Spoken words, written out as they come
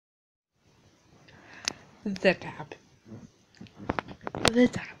The dab. The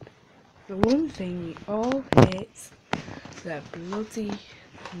dab. The one thing we all hate. The bloody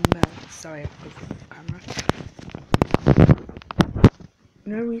sorry, I put the camera.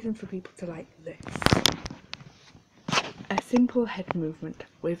 No reason for people to like this. A simple head movement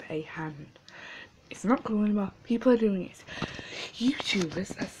with a hand. It's not cool anymore. People are doing it.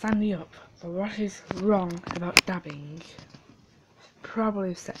 YouTubers are standing up for what is wrong about dabbing.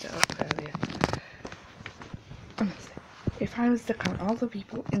 Probably set it up earlier. Honestly, if I was to count all the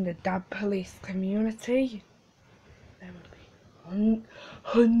people in the dab police community, there would be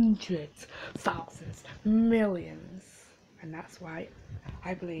hundreds, thousands, millions. And that's why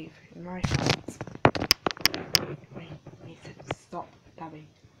I believe in my heart we need to stop dabbing.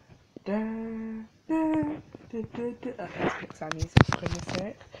 Okay, let's fix our music for goodness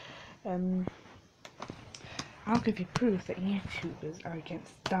sake. I'll give you proof that YouTubers are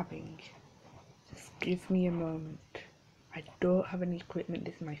against dabbing. Just give me a moment. I don't have any equipment,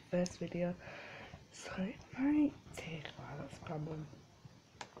 this is my first video, so it might take a while, that's a problem.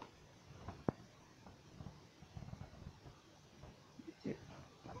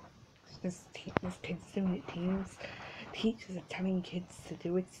 There's kids doing it, teachers are telling kids to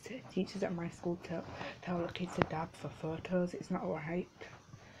do it, teachers at my school tell the kids to dab for photos, it's not alright.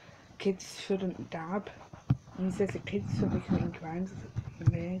 Kids shouldn't dab. And he says that kids should be committing crimes at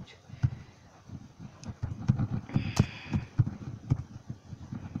an age.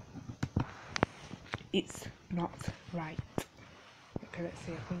 It's not right. Okay, let's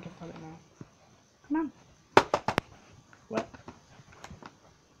see, I think I've got it now. Come on. Work.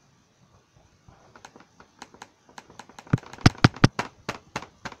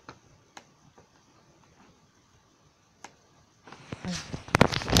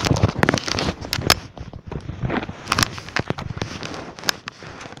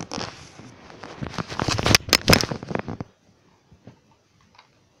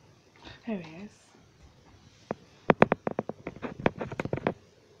 There he is.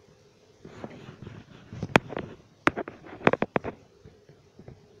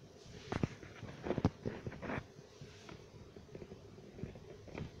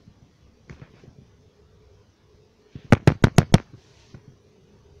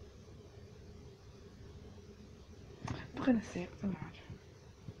 I'm gonna see what's the matter.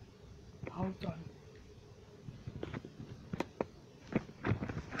 Hold on.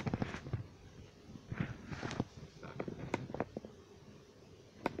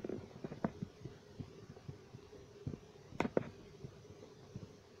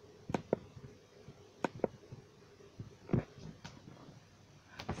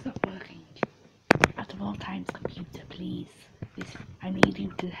 Stop working. Out of all times, computer, please. I need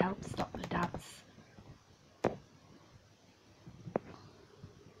you to help stop the dabs.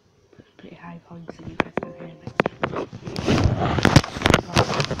 Pretty high volume so you guys can hear me.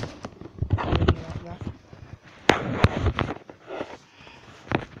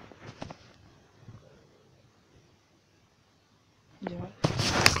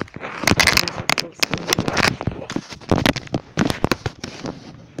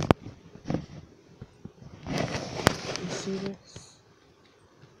 You see this?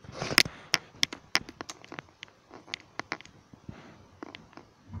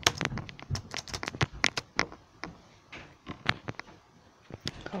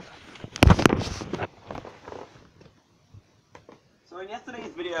 So in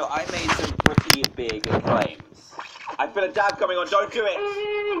yesterday's video, I made some pretty big claims. I feel a dab coming on, don't do it!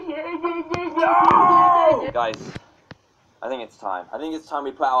 No! Guys, I think it's time. I think it's time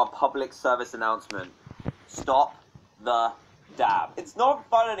we put out a public service announcement. Stop the dab. It's not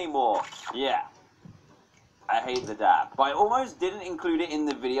fun anymore. Yeah. I hate the dab. But I almost didn't include it in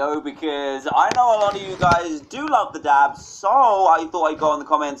the video because I know a lot of you guys do love the dab, so I thought I'd go in the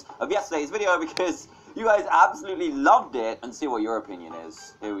comments of yesterday's video because you guys absolutely loved it and see what your opinion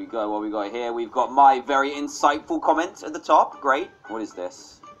is. Here we go, what we got here. We've got my very insightful comment at the top. Great. What is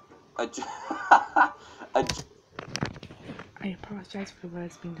this? I apologise for the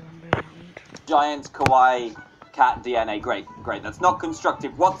words being done by giant kawaii cat DNA. Great, great. That's not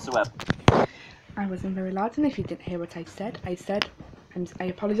constructive whatsoever. I wasn't very loud, and if you didn't hear what I said, I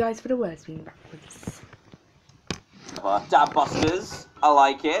apologise for the words being backwards. Dab busters. I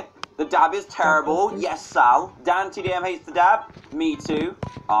like it. The dab is terrible. Yes, Sal. Dan TDM hates the dab. Me too.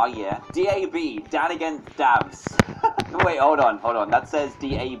 Oh yeah. DAB. Dan against dabs. Wait, hold on. That says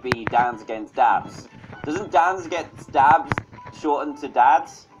DAB. Dan's against dabs. Doesn't Dan's against dabs shorten to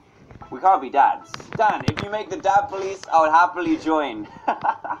dads? We can't be dads. Dan, if you make the dab police, I would happily join.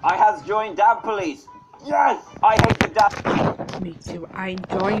 I has joined dab police. Yes! I hate the dab. Me too. I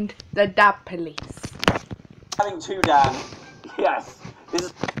joined the dab police. Having 2 Dan. Yes.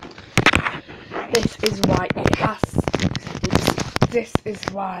 This is why it has. This is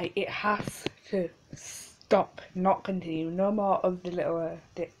why it has to stop, not continue. No more of the little.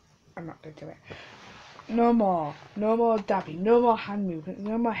 I'm not going to do it. No more. No more dabbing. No more hand movements.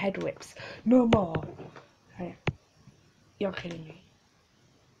 No more head whips. No more. Hey, you're kidding me.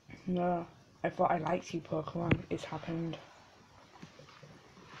 No. I thought I liked you, Pokemon. It's happened.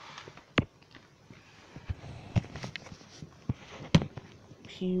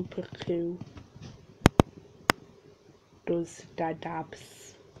 Pupaku does the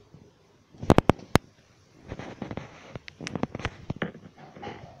dabs.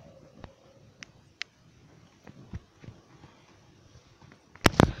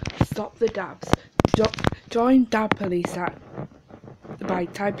 Stop the dabs. Join Dab Police by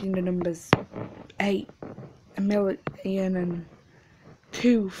typing the numbers 8, 1,000,000 and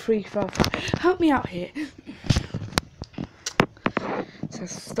 2, 3, 4, 5. Help me out here. So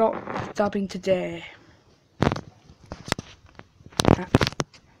stop dabbing today.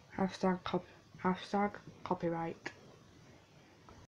 Hashtag copyright.